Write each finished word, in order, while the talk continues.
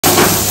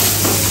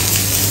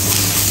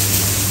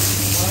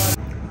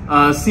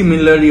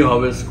সিমিলারই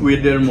হবে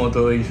স্কুইডের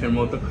মতো ইসের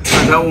মতো।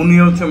 আচ্ছা উনি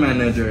হচ্ছে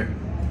ম্যানেজার।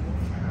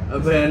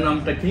 ভাইয়ের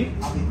নামটা কি?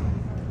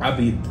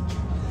 আবিদ।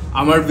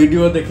 আমার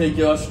ভিডিও দেখে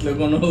কি আসলে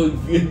কোনো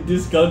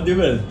ডিসকাউন্ট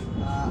দিবেন?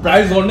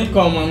 প্রাইস অনেক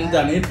কম আমি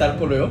জানি,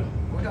 তারপরেও।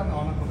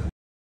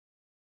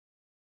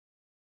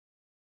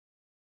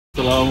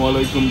 আসসালামু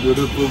আলাইকুম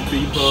বিউটিফুল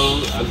পিপল,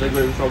 আশা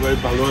করি সবাই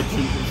ভালো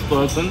আছেন, সুস্থ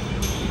আছেন।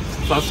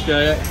 আজকে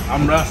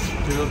আমরা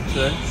আসছি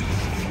হচ্ছে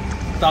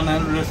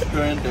টানেল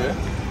রেস্টুরেন্টে,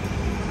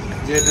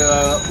 যেটা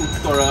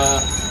উত্তরা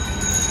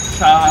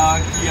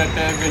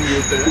শাহকিয়াটা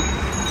ভেনিউতে।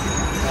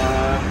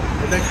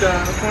 এটা একটা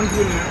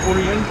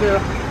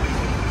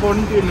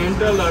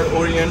কন্টিনেন্টাল আর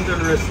ওরিয়েন্টাল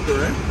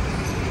রেস্টুরেন্ট।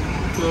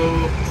 তো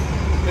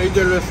এই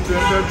যে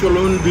রেস্টুরেন্টটা,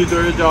 চলুন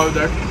ভিতরে যাওয়া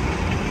যাক।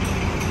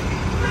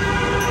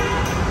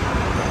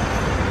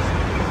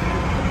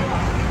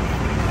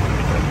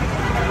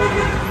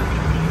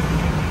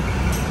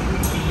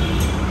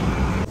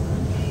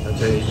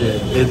 আচ্ছা, এই যে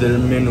এদের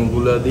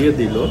মেনুগুলা দিয়ে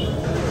দিল।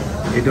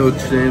 এটা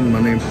হচ্ছে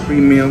মানে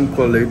প্রিমিয়াম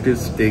কোয়ালিটির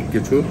স্টেক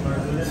কিছু,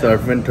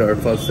 সার্ফ অ্যান্ড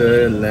টার্ফ আছে,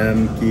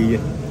 ল্যাম্ব কি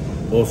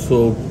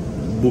ওসো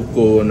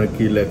বুকো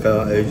নাকি লেখা,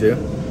 এই যে।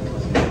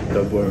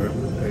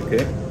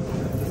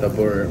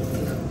 তারপর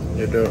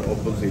এটার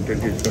অপোজিটে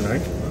কিছু নাই।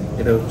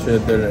 এটা হচ্ছে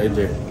এদের এই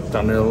যে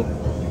টানেল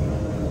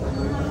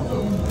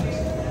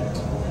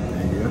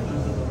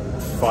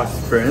ফাস্ট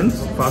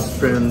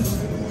ফ্রেন্ডস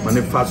মানে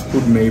ফাস্ট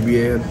ফুড মেবি।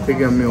 এর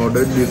থেকে আমি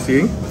অর্ডার দিয়েছি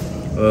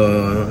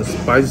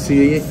স্পাইসি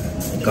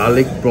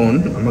গার্লিক প্রন,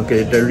 আমাকে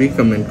এটা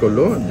রিকমেন্ড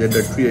করলো, যেটা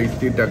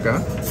 380 টাকা।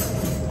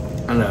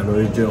 আর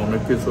ওই যে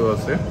অনেক কিছু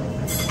আছে,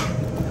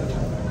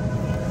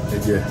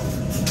 এই যে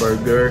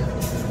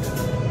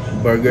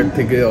বার্গার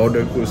থেকে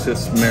অর্ডার করছে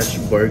স্ম্যাশ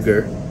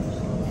বার্গার।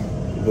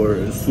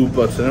 স্যুপ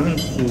আছে,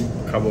 স্যুপ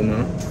খাবো না।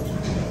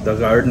 দ্য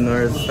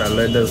গার্ডনার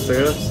স্যালাড আছে,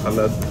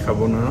 স্যালাড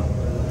খাবো না।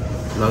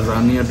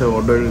 লাজানিয়াটা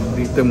অর্ডার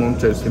দিতে মন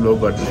চাইছিল,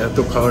 বাট এত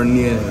খাবার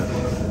নিয়ে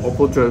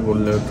অপচয়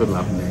করলে তো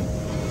লাভ নেই।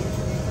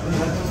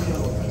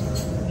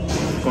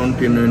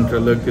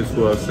 কন্টিনেন্টালের কিছু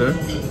আছে,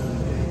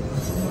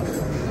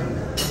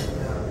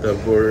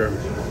 তারপর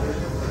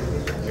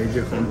এই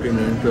যে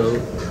কন্টিনেন্টাল।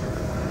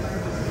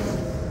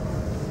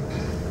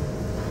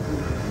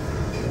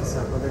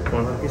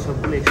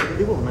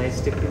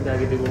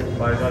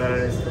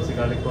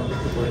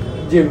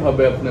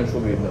 যেভাবে আপনার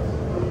সুবিধা।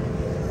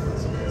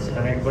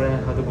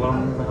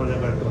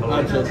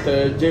 আচ্ছা,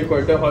 যে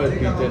কয়টা হয়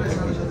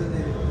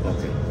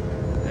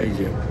এই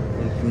যে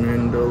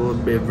কন্টিনেন্টাল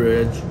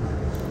বেভারেজ।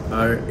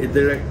 আর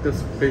এদের একটা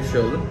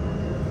স্পেশাল,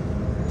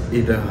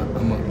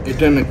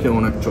 এটা নাকি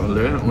অনেক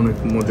চলে, অনেক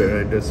মজার।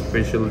 এটা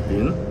স্পেশাল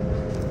ডিল,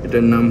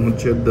 এটার নাম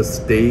হচ্ছে দ্য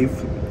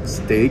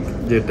স্টেক,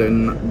 যেটার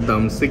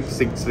দাম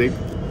 666।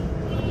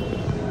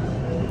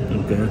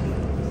 ওকে,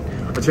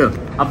 আচ্ছা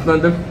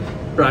আপনাদের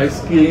প্রাইস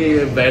কি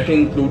VAT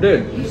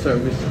included?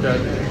 Service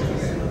charge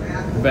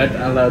VAT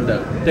আলাদা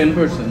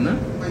 10% না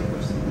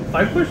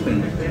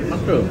 5%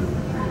 মাত্র?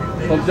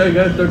 সব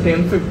জায়গায় তো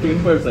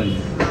 10-15%।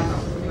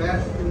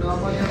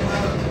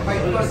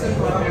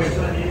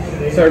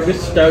 সার্ভিস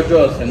চার্জও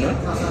আছে না?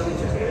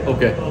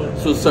 ওকে,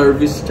 সো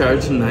সার্ভিস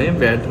চার্জ নাই,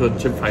 ভ্যাট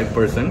হচ্ছে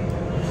 5%।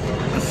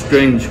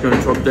 স্ট্রেঞ্জ, কারণ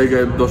সব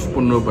জায়গায়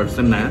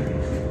 10-15% নেয়।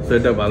 তো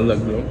এটা ভালো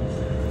লাগলো।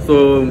 তো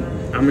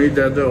আমি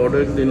যা যা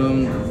অর্ডার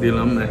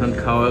দিলাম, এখন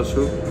খাওয়া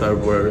আসুক,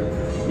 তারপর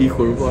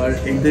করবো। আর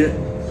এদের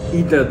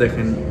ইটা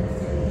দেখেন,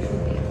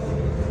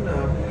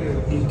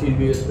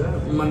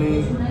 মানে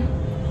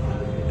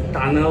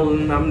টানেল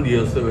নাম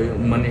দিয়েছে,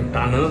 মানে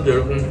টানেল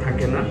যেরকম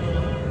থাকে না,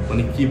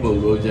 মানে কি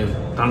বলবো, যে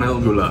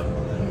টানেলগুলা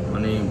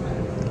মানে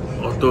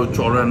অত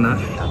চড়া না,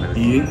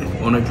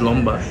 অনেক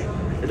লম্বা।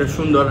 এটা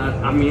সুন্দর। আর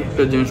আমি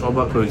একটা জিনিস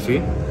অবাক হয়েছি,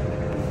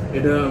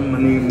 এটা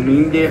মানে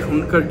মেইনলি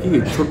এখনকার কি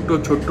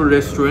ছোট্ট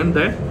রেস্টুরেন্ট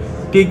দেয়,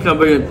 ঠিক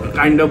হবে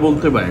কাইন্ডা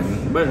বলতে পারেন,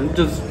 বাট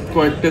জাস্ট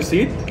কয়েকটা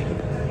সিট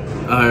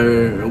আর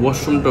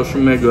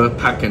ওয়াশরুম এগুলো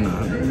থাকে না,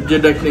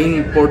 যেটা একটা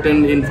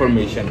ইম্পর্টেন্ট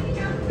ইনফরমেশন।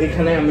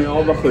 এখানে আমি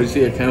অবাক হয়েছি,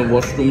 এখানে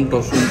ওয়াশরুম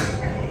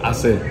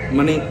আছে,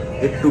 মানে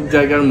একটু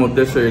জায়গার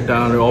মধ্যে। সো এটা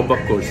আর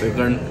অবাক করছে,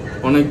 কারণ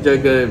অনেক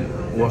জায়গায়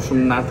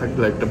ওয়াশরুম না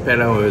থাকলে একটা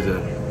প্যারা হয়ে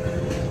যায়,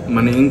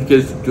 মানে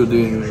ইনকেস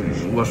যদি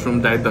ওয়াশরুম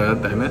দেয়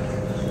তাই না।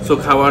 সো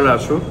খাবার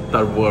আসুক,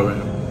 তারপর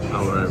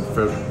আবার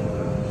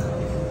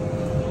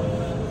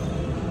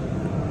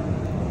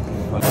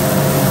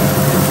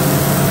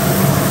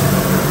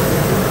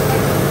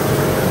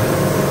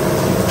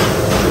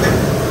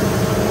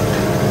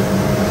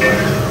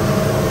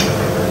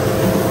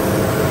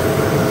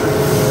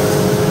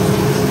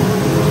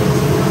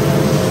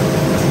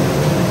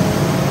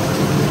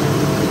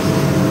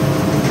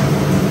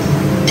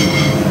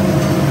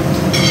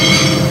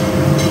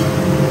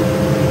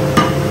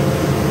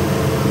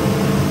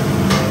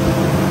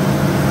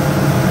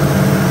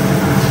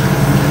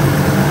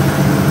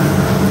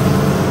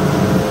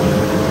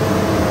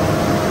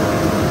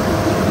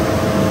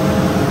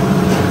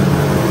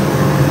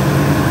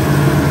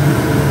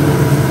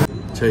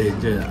এই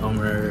যে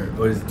আমার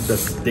ওই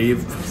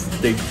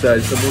স্টেকটা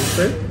এসে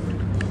পড়ছে,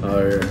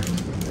 আর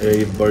এই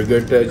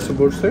বার্গারটা এসে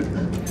পড়ছে।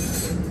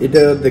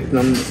 এটা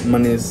দেখলাম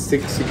মানে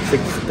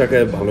 666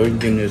 টাকায় ভালো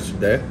জিনিস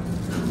দেয়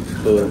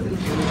তো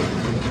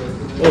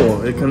ও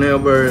এখানে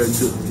আবার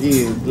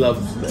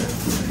গ্লাভস দেয়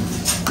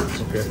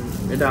ওকে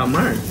এটা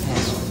আমার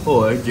ও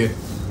এই যে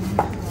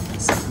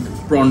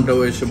প্রনটাও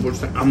এসে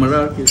পড়ছে আমার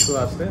আর কিছু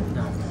আছে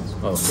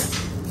ওকে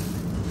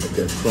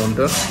ওকে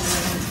প্রনটা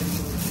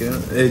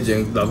এই যে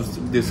গ্লাভস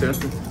দিছে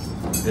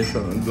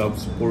এইসব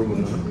গ্লাভস পরবো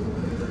না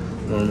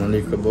নর্মালি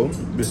খাবো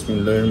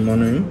বিসমিল্লাহির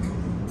রহমানির রহিম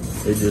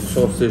এই যে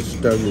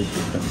সসেজটা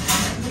লুচিটা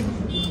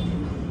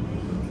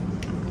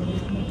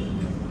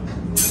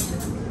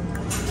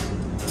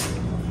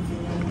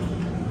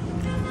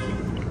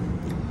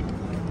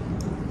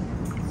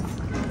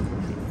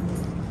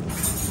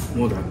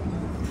মজা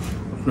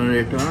আপনার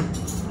এটা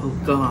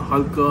হালকা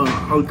হালকা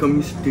হালকা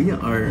মিষ্টি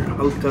আর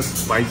হালকা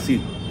স্পাইসি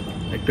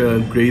একটা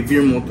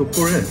গ্রেভির মতো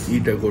করে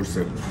ইটা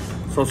করছে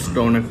সসটা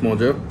অনেক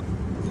মজা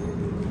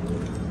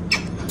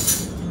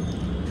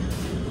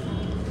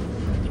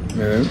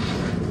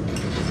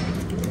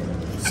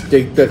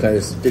স্টেকটা খায়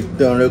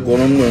স্টেকটা অনেক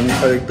গরম গরম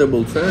খাইতে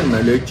বলছে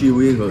নাহলে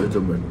চিউই হয়ে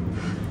যাবে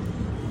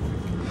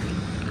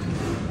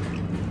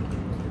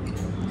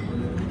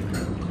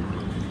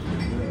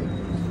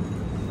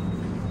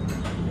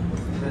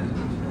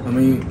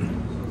আমি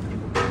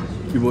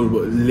কি বলবো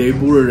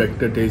লেবুর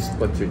একটা টেস্ট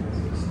পাচ্ছি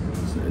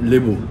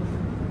লেবু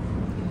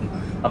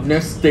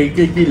আপনার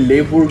স্টেকে কি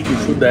লেবুর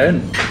কিছু দেন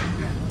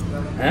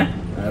হ্যাঁ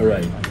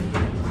রাইট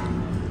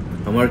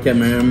আমার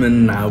ক্যামেরাম্যান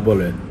না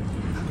বলে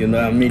কিন্তু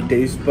আমি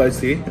টেস্ট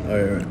পাইছি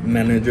আর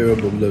ম্যানেজারও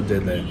বললো যে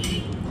দেয়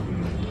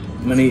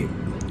মানে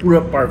পুরো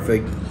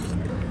পারফেক্ট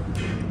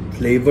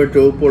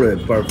ফ্লেভারটাও পরে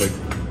পারফেক্ট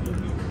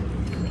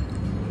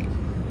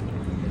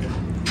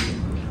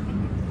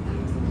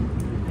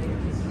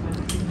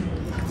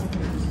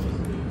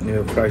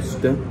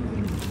প্রাইসটা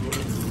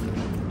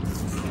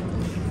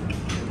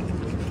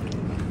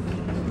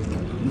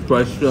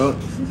প্রাইসটা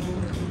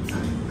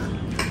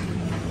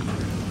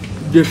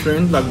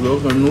ডিফারেন্ট লাগলো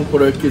কারণ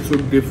উপরে কিছু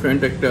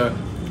ডিফারেন্ট একটা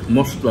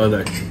মশলা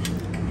দেয়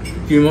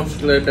কি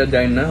মশলা এটা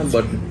যায় না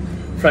বাট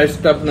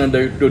প্রাইসটা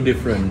আপনাদের একটু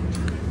ডিফারেন্ট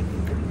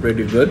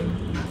ভেরি গুড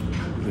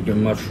এটা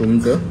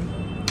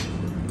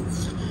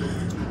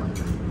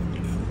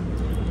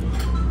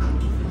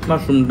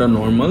মাশরুমটা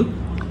নর্মাল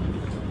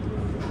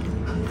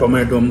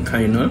টমেটো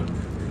খাই না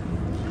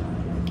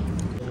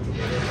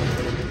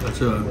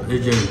আচ্ছা এই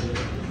যে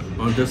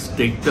আমাদের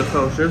স্টেকটা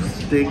খাওয়া শেষ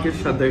স্টেকের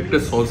সাথে একটা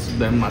সস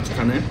দেয়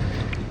মাঝখানে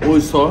ওই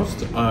সস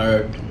আর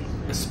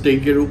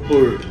স্টেকের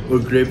উপর ওই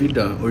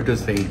গ্রেভিটা ওইটা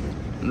সেম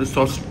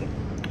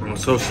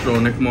সসটা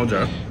অনেক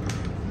মজা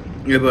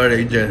এবার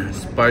এই যে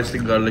স্পাইসি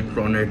গার্লিক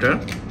প্রন এটা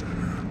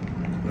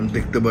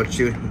দেখতে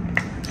পাচ্ছি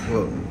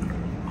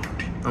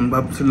আমি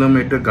ভাবছিলাম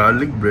এটা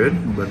গার্লিক ব্রেড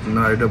বাট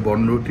না এটা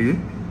বনরুটি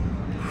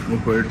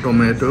উপরে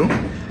টমেটো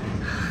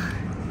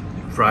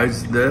ফ্রাইস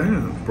দেয়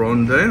প্রন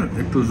দেয়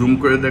একটু জুম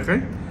করে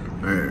দেখায়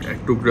আর এক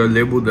টুকরা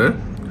লেবু দেয়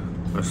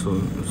আর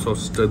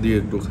সসটা দিয়ে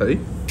একটু খাই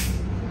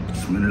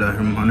বিসমিল্লাহির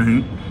রহমানির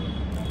রহিম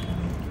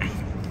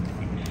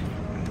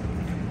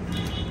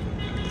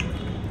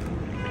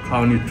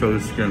খাওয়ানি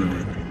চয়েস কেন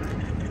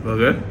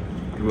ওকে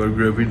এবার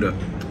গ্রেভিটা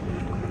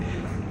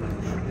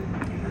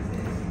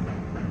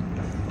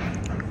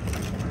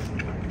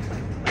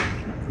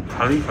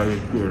খালি খালি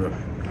একটু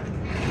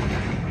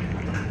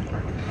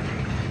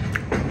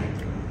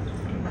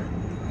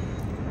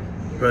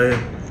প্রায়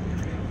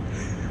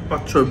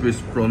 5-6 পিস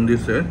প্রন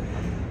দিছে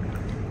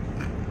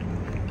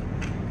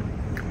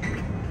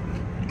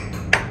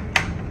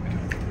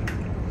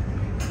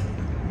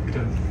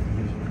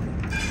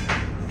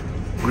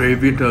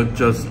গ্রেভিটা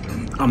জাস্ট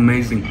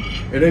অ্যামেজিং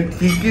এটা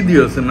কি কি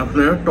দিয়েছেন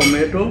আপনারা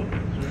টমেটো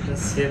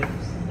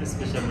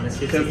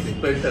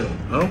স্পেশাল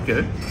ওকে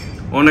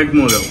অনেক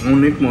মজা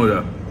অনেক মজা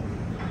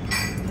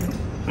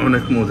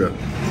অনেক মজা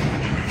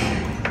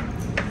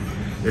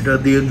এটা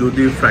দিয়ে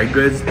যদি ফ্রাইড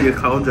রাইস দিয়ে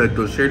খাওয়া যায়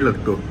তো সেই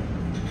লাগতো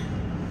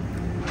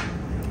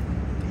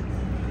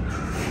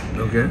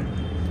ওকে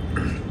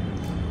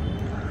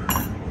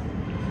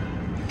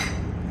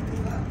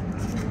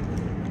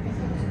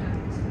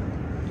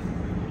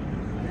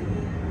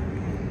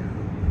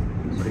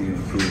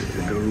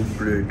এটার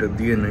উপরে এটা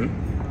দিয়ে নেই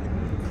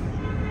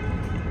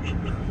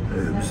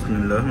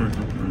বিসমিল্লাহ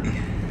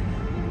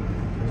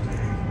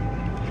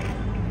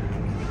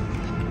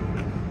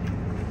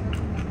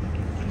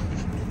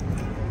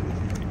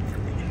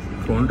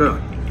কোনটা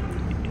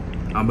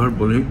আবার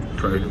বলি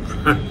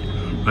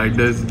ফ্রাইড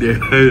রাইস দিয়ে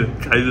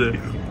খাইলে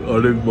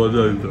অনেক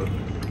মজা হইতো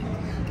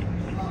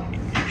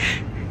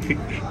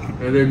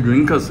এদের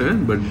ড্রিঙ্ক আছে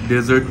বাট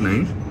ডেজার্ট নেই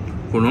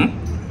কোনো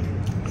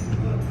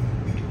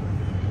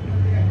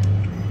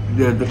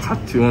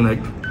খাচ্ছি অনেক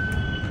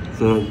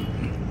তো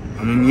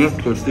আমি নিয়োগ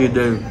করছি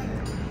যে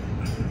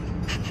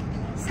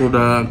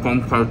সোডা কম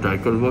খাওয়া ট্রাই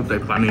করবো তাই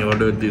পানি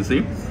অর্ডার দিয়েছি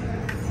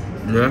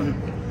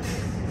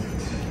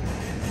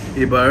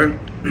এবার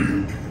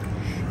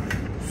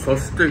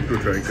সসটা একটু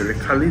ট্রাই করে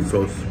খালি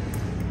সস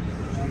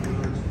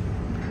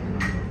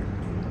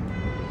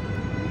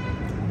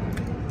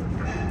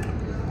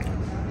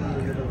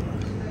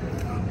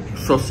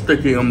সসটা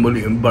কি আমি বলি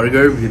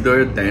বার্গারের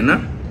ভিতরে দেয় না,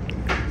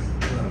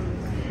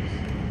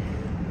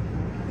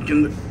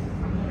 কিন্তু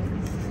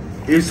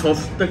এই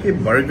সসটা কি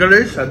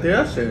বার্গারের সাথে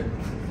আসে?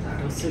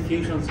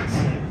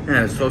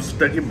 হ্যাঁ,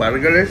 সসটা কি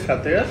বার্গারের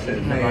সাথে আসে?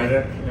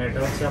 এটা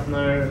হচ্ছে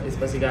আপনার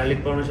স্পাইসি গার্লিক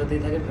পাউডারের সাথেই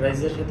থাকে,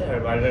 ফ্রাইজের সাথে, আর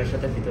বার্গারের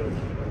সাথে ভিতরে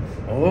থাকে।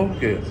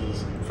 ওকে,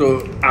 তো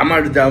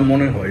আমার যা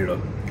মনে হয়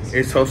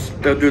এই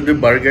সসটা যদি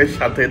বার্গারের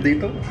সাথে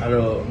দিত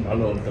আরো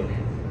ভালো হতো।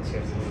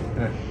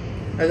 হ্যাঁ,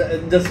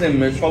 জাস্ট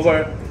সবার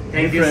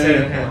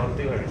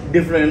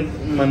ডিফারেন্ট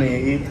মানে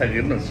এই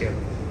থাকে না,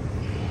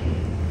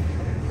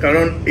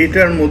 কারণ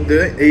এটার মধ্যে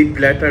এই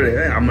প্ল্যাটারে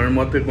আমার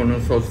মতে কোনো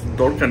সস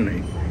দরকার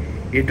নেই।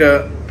 এটা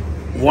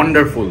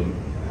ওয়ান্ডারফুল,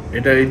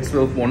 এটা ইটস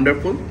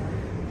ওয়ান্ডারফুল।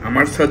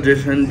 আমার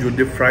সাজেশন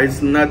যদি ফ্রাইজ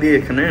না দিয়ে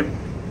এখানে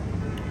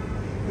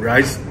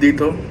রাইস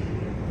দিত,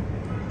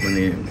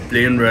 মানে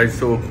প্লেন রাইস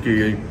হোক কি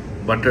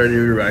বাটারি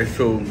রাইস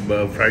হোক বা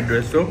ফ্রাইড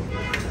রাইস হোক,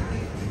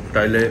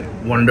 তাহলে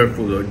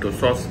ওয়ান্ডারফুল হইতো,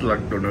 সস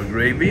লাগতো না।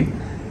 গ্রেভি,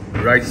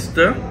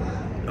 রাইসটা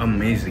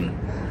অ্যামেজিং,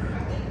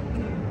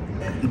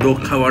 দো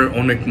খাওয়ার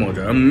অনেক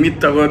মজা। আমি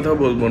মিথ্যা কথা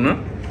বলবো না।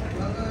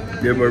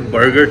 এবার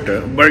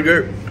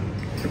বার্গার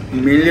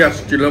মেনলি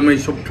আসছিলাম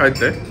এইসব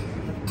খাইতে,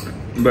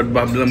 বাট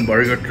ভাবলাম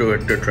বার্গারটাও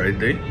একটা ট্রাই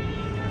দেই।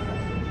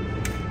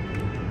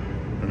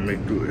 আমি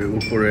একটু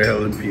উপরে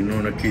হ্যালাপিনো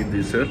না কি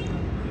দিছে,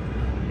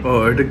 ও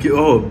এটা কি,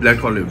 ও ব্ল্যাক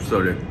অলিভ,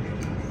 সরি,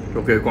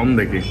 ওকে কম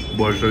দেখি,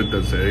 বয়স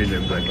হইতেছে। এই যে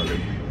ব্ল্যাক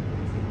অলিভ,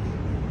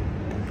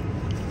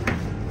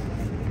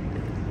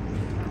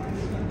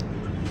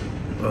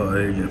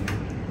 এই যে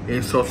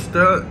এই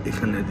সসটা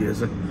এখানে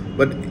দিয়েছে,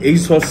 বাট এই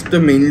সসটা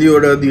মেইনলি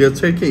ওরা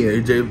দিয়েছে কি,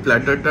 এই যে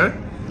প্ল্যাটারটা,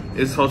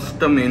 এই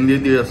সসটা মেইনলি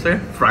দিয়েছে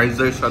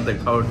ফ্রাইজের সাথে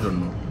খাওয়ার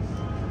জন্য,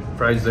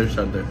 ফ্রাইজের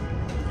সাথে।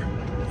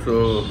 সো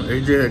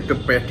এই যে একটা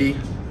প্যাটি,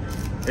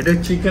 এটা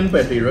chicken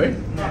patty right?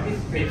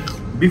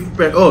 Beef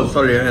patty, ও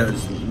সরি, হ্যাঁ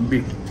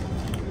বিফ।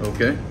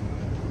 ওকে,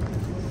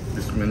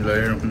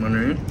 বিসমিল্লাহির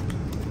রহমানির রহিম,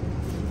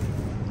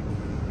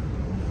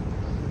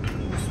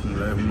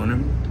 বিসমিল্লাহির রহমানির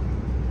রহিম।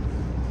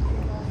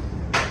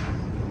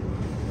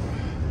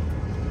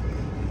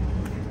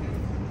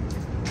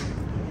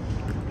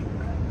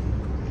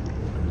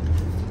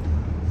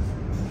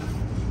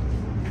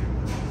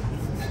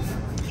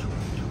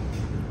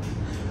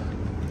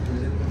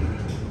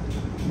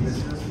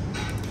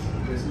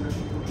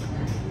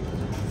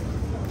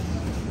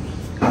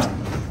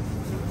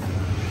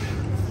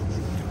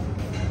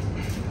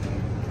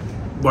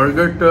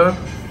 বার্গারটা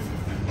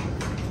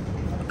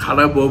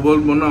খারাপও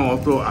বলবো না,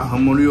 অত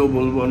আহামরিও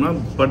বলবো না,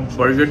 বাট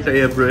বার্গারটা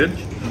এভারেজ।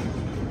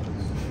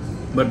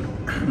 বাট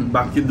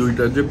বাকি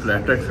দুইটা যে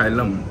প্ল্যাটার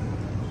খাইলাম,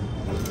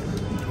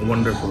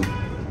 ওয়ান্ডারফুল।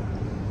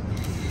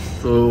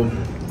 তো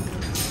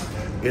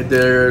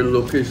এদের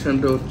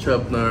লোকেশনটা হচ্ছে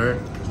আপনার,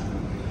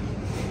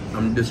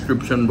 আমি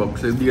ডিসক্রিপশন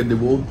বক্সে দিয়ে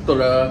দেবো,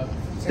 উত্তরা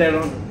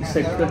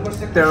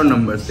 13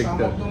 নম্বর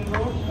সেক্টর।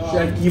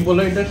 কি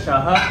বলে এটা,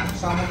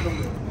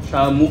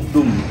 শাহ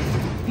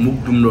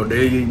মুকদুম রোড।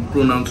 এই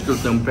প্রোনাউন্স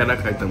করতাম, প্যারা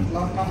খাইতাম।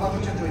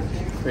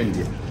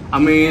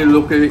 আমি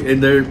লোকে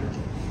এদের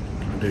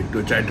একটু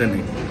চাইটা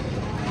নেই,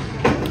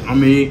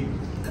 আমি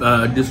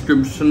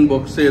ডিসক্রিপশন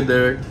বক্সে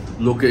এদের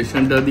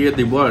লোকেশনটা দিয়ে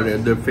দিব আর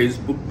এদের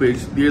ফেসবুক পেজ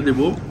দিয়ে দেব।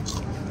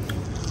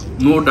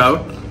 নো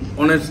ডাউট,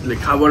 অনেস্টলি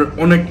খাবার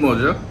অনেক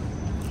মজা,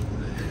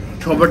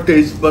 সবার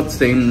টেস্ট বাট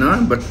সেম না,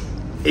 বাট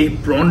এই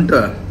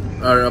প্রনটা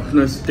আর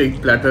আপনার স্টেক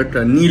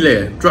প্ল্যাটারটা নিলে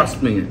ট্রাস্ট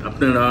মি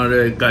আপনারা আর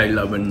গায়ে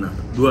লাবেন না,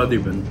 ধোয়া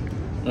দিবেন।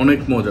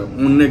 অনেক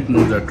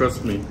মজা,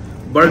 ট্রাস্ট মি।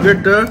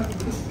 বার্গারটা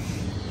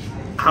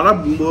খারাপ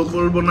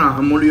বলবো না,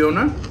 আহামরিও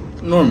না,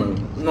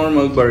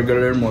 নর্মাল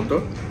বার্গারের মতো,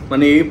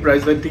 মানে এই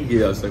প্রাইসটা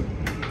ঠিকই আছে।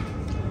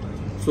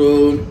 So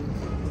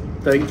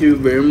thank you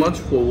very much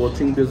for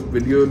watching this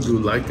video. Do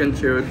like and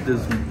share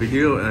this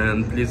video, and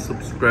please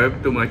subscribe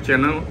to my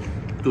channel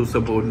to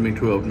support me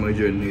throughout my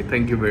journey.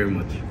 Thank you very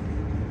much.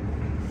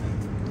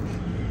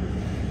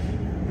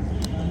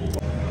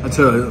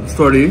 আচ্ছা,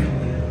 sorry,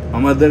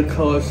 আমাদের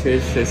খাওয়া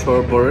শেষ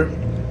হওয়ার পর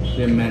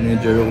যে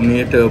manager উনি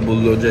এটা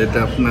বললো যে এটা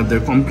আপনাদের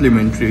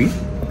কমপ্লিমেন্টারি,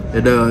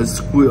 এটা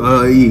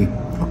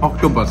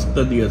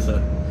অক্টোপাসটা দিয়েছে,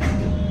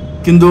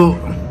 কিন্তু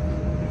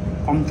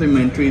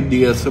কমপ্লিমেন্টারি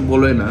দিয়েছে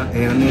বলে না,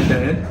 এখানে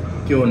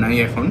কেউ নাই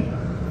এখন।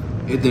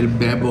 এদের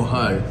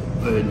ব্যবহার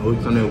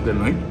ওইখানে ওকে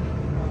নয়,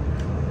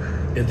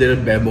 এদের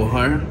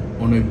ব্যবহার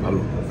অনেক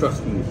ভালো,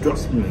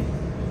 ট্রাস্ট মি,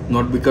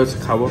 নট বিকজ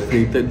খাওয়া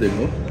ফ্রিতে দিল,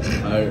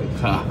 আর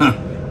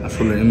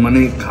আসলে মানে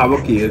খাওয়া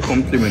কি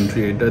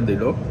কমপ্লিমেন্টারি এটা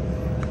দিল,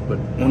 বাট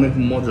অনেক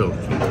মজা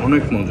হচ্ছে,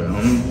 অনেক মজা।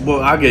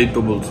 আগেই তো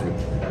বলছি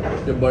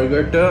যে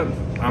বার্গারটা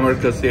আমার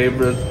কাছে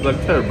এভারেজ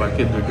লাগছে, আর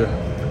বাকি দুটো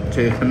হচ্ছে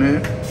এখানে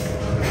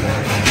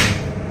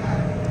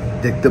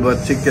দেখতে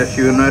পাচ্ছি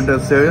ক্যাশিউ নাট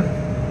আছে,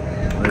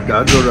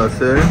 গাজর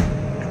আছে,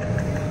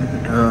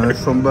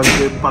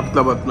 সোমবারকে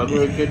পাতলা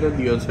করে কেটে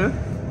দিয়েছে,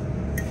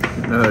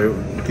 আর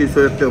কিছু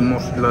একটা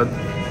মশলা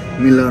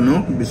মিলানো।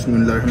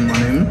 বিসমিল্লাহির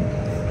রহমানির রহিম।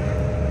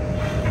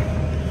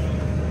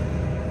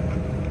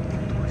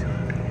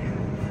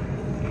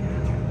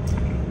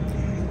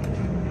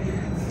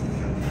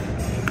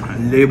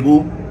 লেবু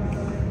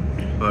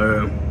আর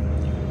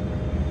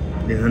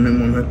এখানে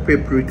মনে হয়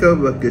পেপরিকা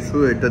বা কিছু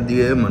এটা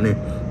দিয়ে মানে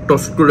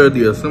টস করে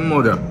দিয়েছে,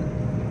 মজা,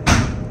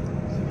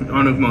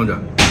 অনেক মজা,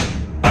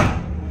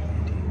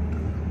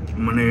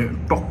 মানে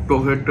টক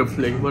টক একটা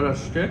ফ্লেভার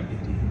আসছে।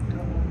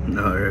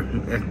 আর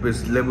এক পিস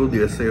লেবু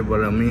দিয়েছে।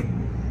 এবার আমি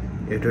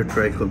এটা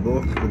ট্রাই করবো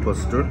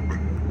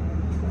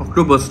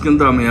অক্টোপাস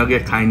কিন্তু আমি আগে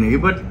খাইনি,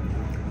 বাট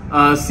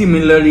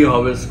সিমিলারই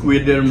হবে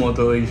স্কুইডের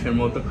মতো, ইসের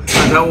মতো।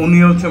 আচ্ছা, উনি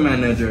হচ্ছে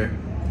ম্যানেজার।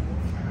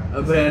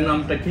 ভাইয়ের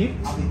নামটা কি?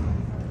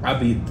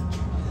 আবিদ।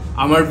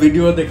 আমার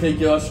ভিডিও দেখে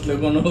কি আসলে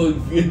কোনো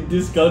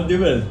ডিসকাউন্ট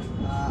দিবেন?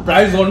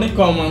 প্রাইস অনেক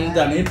কম আমি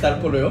জানি,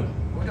 তারপরেও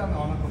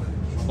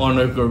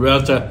অনার করবে।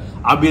 আচ্ছা,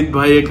 আবিদ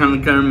ভাই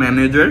এখানকার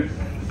ম্যানেজার,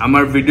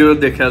 আমার ভিডিও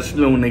দেখে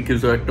আসলে উনি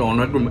কিছু একটা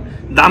অনার করবে।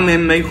 দাম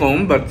এমনি কম,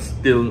 বাট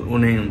স্টিল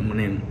উনি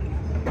মানে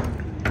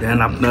দেন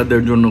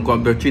আপনাদের জন্য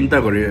কত চিন্তা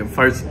করি।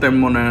 ফার্স্ট টাইম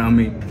মনে হয়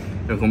আমি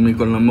এরকমই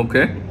করলাম।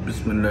 ওকে,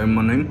 বিসমিল্লাহ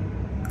মানে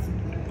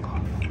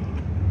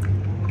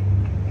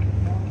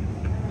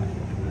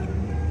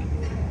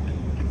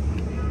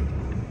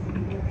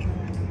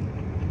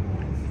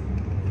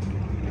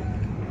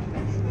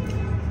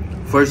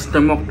ফার্স্ট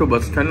টাইম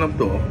অক্টোপাস খাইলাম।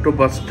 তো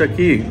অক্টোপাসটা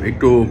কি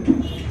একটু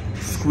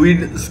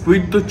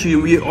স্কুইড তো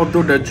চিউই,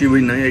 অতটা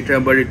চিউই নাই, এটা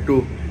আবার একটু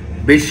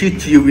বেশি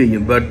চিউই,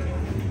 বাট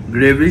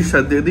গ্রেভির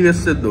সাথে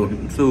দিয়েছে তো,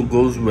 সো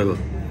গোজ ওয়েল।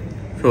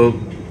 সো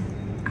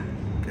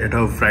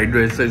এটাও ফ্রাইড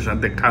রাইসের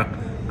সাথে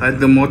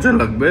খাইতে মজা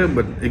লাগবে,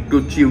 বাট একটু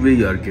চিউই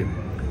আর কি।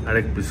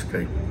 আরেক পিস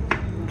খাই।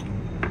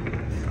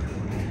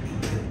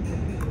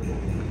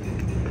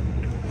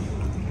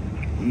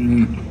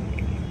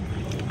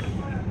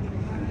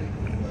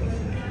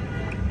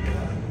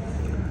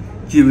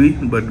 Chewy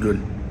but good.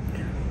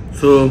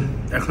 So,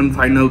 এখন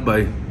final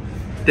bye.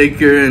 Take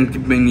care and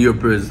keep being your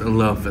praise.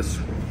 Allah Hafiz.